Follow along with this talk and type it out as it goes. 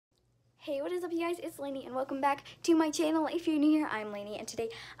Hey, what is up, you guys? It's Lainey, and welcome back to my channel. If you're new here, I'm Lainey, and today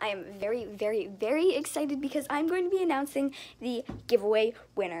I am very excited because I'm going to be announcing the giveaway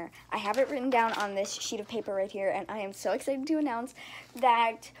winner. I have it written down on this sheet of paper right here, and I am so excited to announce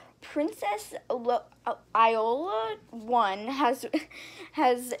that Princess Iola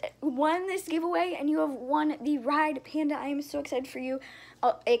has won this giveaway, and you have won the Ride Panda. I am so excited for you,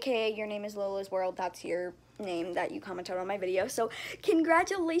 aka your name is Lola's World. That's your name that you commented on my video. So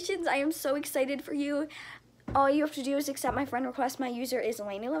congratulations, I am so excited for you. All you have to do is accept my friend request. My user is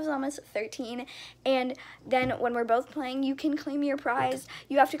LaineyLovesAlmas13, and then when we're both playing, you can claim your prize.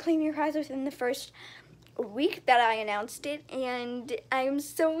 You have to claim your prize within the first week that I announced it, and I'm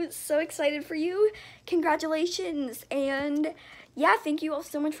so excited for you. Congratulations. And yeah, thank you all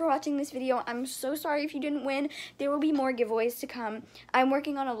so much for watching this video. I'm so sorry if you didn't win. There will be more giveaways to come. I'm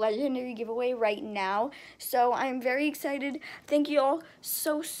working on a legendary giveaway right now, so I'm very excited. Thank you all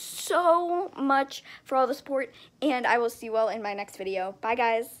so much for all the support, and I will see you all in my next video. Bye,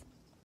 guys.